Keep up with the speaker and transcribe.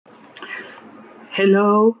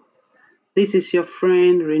Hello, this is your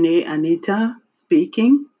friend Renee Anita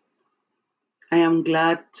speaking. I am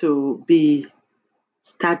glad to be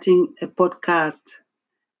starting a podcast,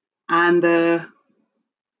 and the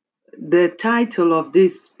title of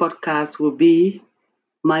this podcast will be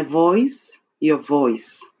My Voice, Your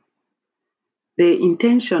Voice. The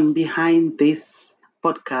intention behind this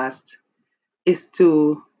podcast is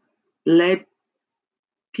to let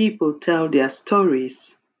people tell their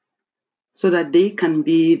stories so that they can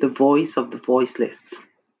be the voice of the voiceless.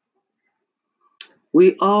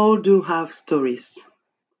 We all do have stories.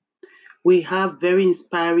 We have very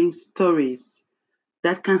inspiring stories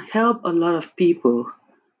that can help a lot of people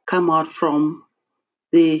come out from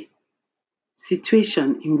the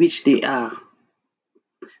situation in which they are.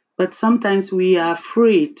 But sometimes we are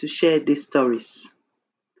afraid to share these stories.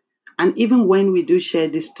 And even when we do share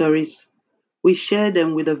these stories, we share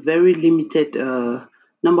them with a very limited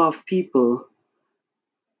number of people.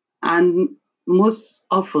 And most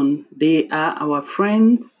often, they are our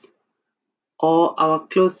friends or our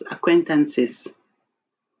close acquaintances.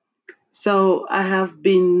 So I have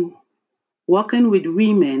been working with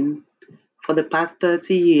women for the past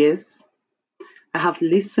 30 years. I have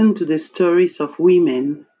listened to the stories of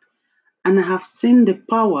women and I have seen the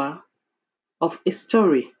power of a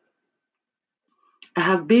story. I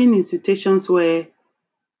have been in situations where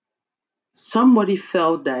somebody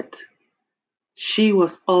felt that she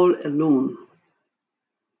was all alone.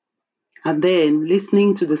 And then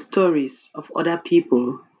listening to the stories of other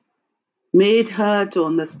people made her to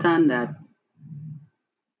understand that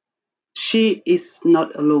she is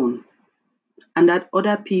not alone and that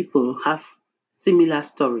other people have similar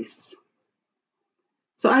stories.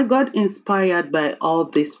 So I got inspired by all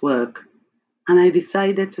this work and I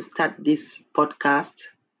decided to start this podcast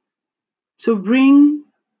to bring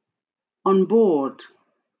on board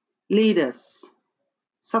leaders,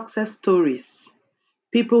 success stories,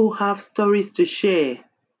 people who have stories to share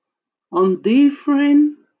on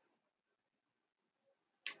different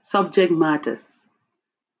subject matters: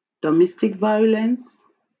 domestic violence,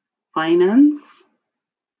 finance,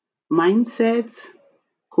 mindset,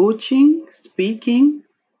 coaching, speaking,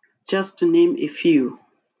 just to name a few.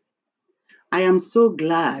 I am so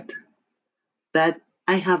glad that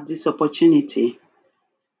I have this opportunity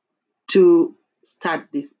to start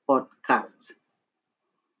this podcast.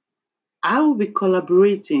 I will be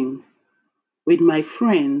collaborating with my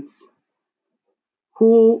friends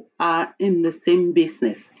who are in the same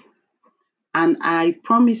business. And I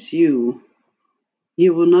promise you,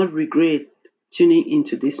 you will not regret tuning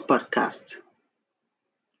into this podcast.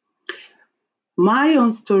 My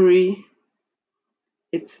own story,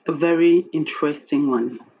 it's a very interesting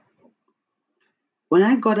one. When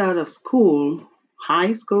I got out of school,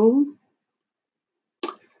 high school,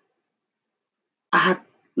 I had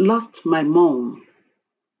lost my mom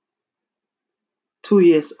 2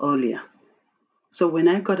 years earlier. So when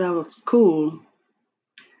I got out of school,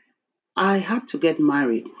 I had to get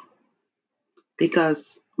married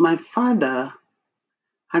because my father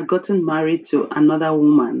had gotten married to another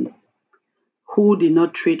woman who did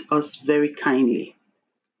not treat us very kindly.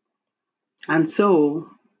 And so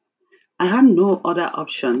I had no other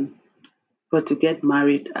option but to get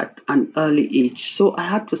married at an early age. So I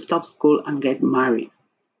had to stop school and get married.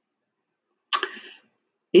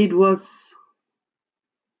 It was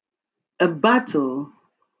a battle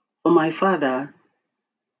for my father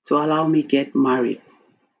to allow me get married.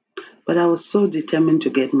 But I was so determined to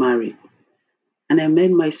get married. And I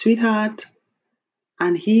met my sweetheart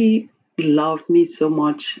and he loved me so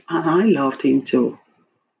much and I loved him too.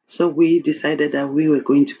 So we decided that we were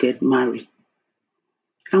going to get married.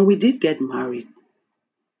 And we did get married.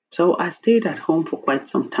 So I stayed at home for quite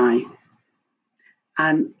some time.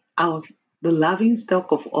 And I was the laughing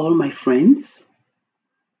stock of all my friends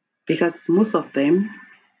because most of them,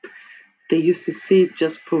 they used to say it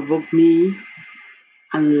just provoked me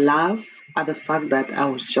and laugh at the fact that I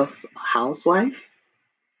was just a housewife.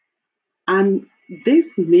 And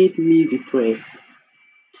this made me depressed.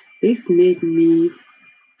 This made me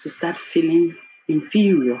to start feeling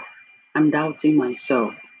inferior and doubting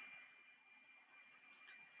myself.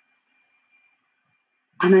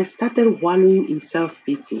 And I started wallowing in self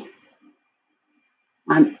pity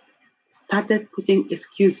and started putting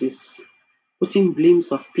excuses, putting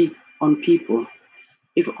blames on people.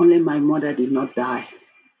 If only my mother did not die.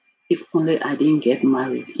 If only I didn't get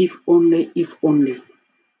married. If only, if only.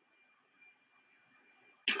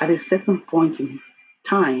 At a certain point in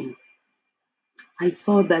time, I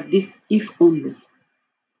saw that this if only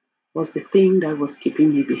was the thing that was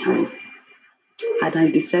keeping me behind. And I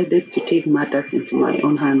decided to take matters into my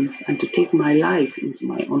own hands and to take my life into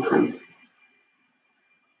my own hands.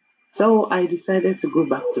 So I decided to go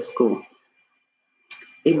back to school.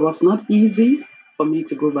 It was not easy for me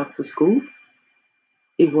to go back to school.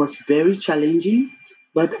 It was very challenging,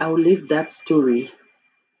 but I'll leave that story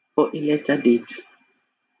for a later date.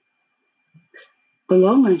 The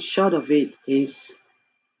long and short of it is,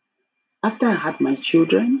 after I had my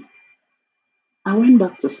children, I went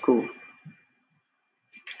back to school.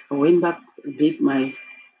 I went back, did my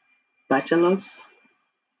bachelor's,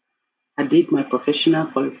 I did my professional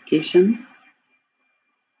qualification,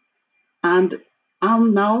 and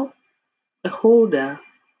I'm now a holder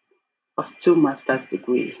of 2 master's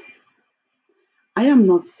degrees. I am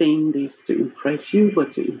not saying this to impress you,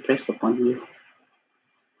 but to impress upon you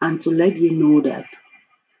and to let you know that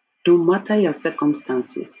no matter your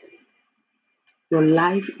circumstances, your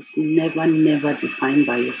life is never, never defined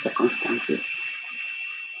by your circumstances.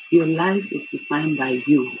 Your life is defined by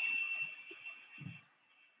you.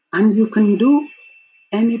 And you can do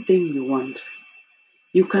anything you want.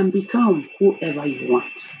 You can become whoever you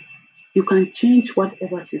want. You can change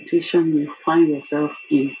whatever situation you find yourself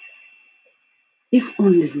in if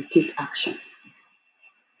only you take action.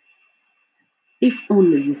 If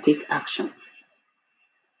only you take action.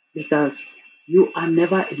 Because you are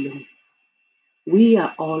never alone. We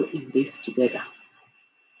are all in this together.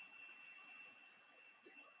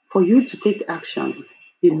 For you to take action,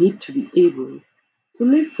 you need to be able to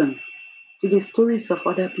listen to the stories of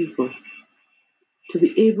other people, to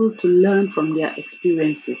be able to learn from their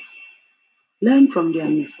experiences, learn from their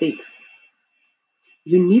mistakes.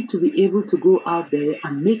 You need to be able to go out there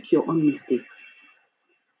and make your own mistakes.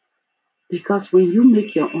 Because when you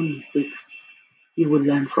make your own mistakes, you will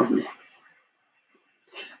learn from them.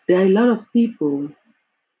 There are a lot of people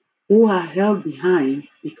who are held behind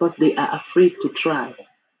because they are afraid to try.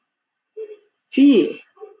 Fear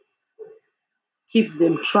keeps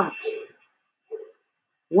them trapped.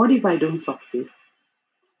 What if I don't succeed?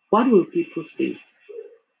 What will people say?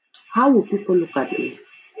 How will people look at me?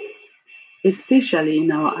 Especially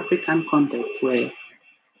in our African context, where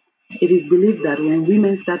it is believed that when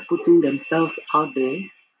women start putting themselves out there,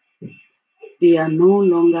 they are no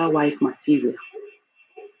longer wife material.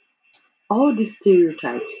 All these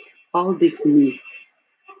stereotypes, all these myths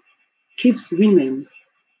keeps women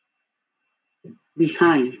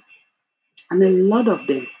behind. And a lot of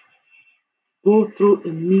them go through a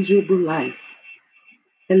miserable life.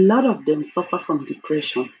 A lot of them suffer from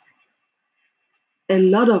depression. A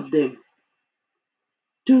lot of them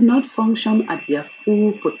do not function at their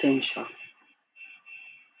full potential.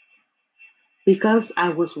 Because I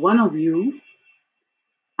was one of you,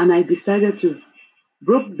 and I decided to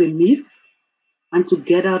break the myth and to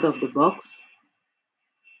get out of the box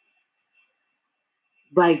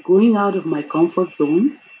by going out of my comfort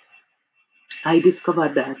zone. I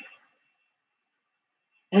discovered that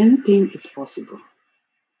anything is possible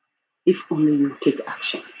if only you take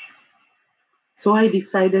action. So I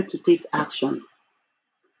decided to take action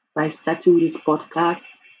by starting this podcast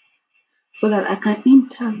so that I can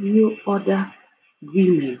interview other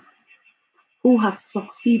women who have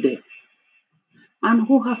succeeded and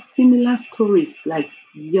who have similar stories like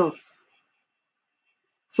yours,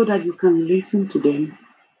 so that you can listen to them,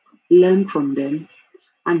 learn from them,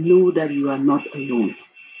 and know that you are not alone.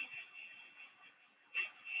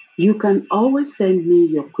 You can always send me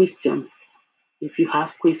your questions if you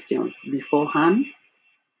have questions beforehand,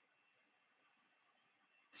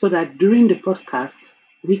 so that during the podcast,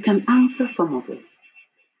 we can answer some of them.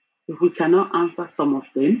 If we cannot answer some of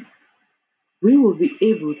them, we will be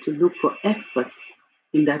able to look for experts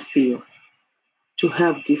in that field to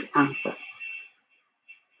help give answers.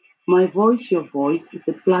 My Voice, Your Voice is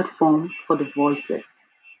a platform for the voiceless.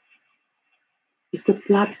 It's a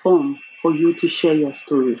platform for you to share your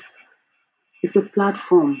story. It's a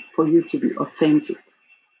platform for you to be authentic.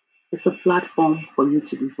 It's a platform for you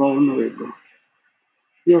to be vulnerable.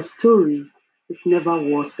 Your story is never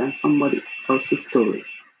worse than somebody else's story.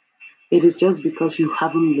 It is just because you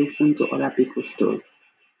haven't listened to other people's story.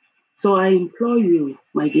 So I implore you,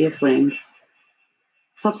 my dear friends,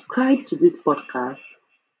 subscribe to this podcast,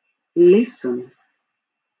 listen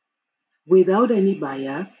without any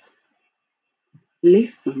bias,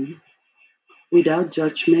 listen without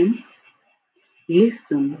judgment,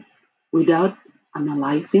 listen without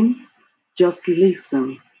analyzing, just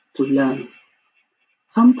listen to learn.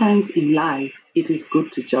 Sometimes in life, it is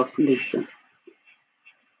good to just listen.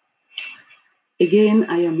 Again,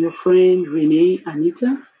 I am your friend Renee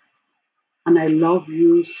Anita, and I love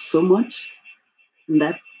you so much. And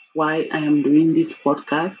that's why I am doing this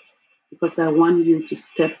podcast. because I want you to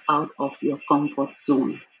step out of your comfort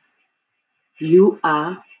zone. You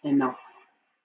are enough.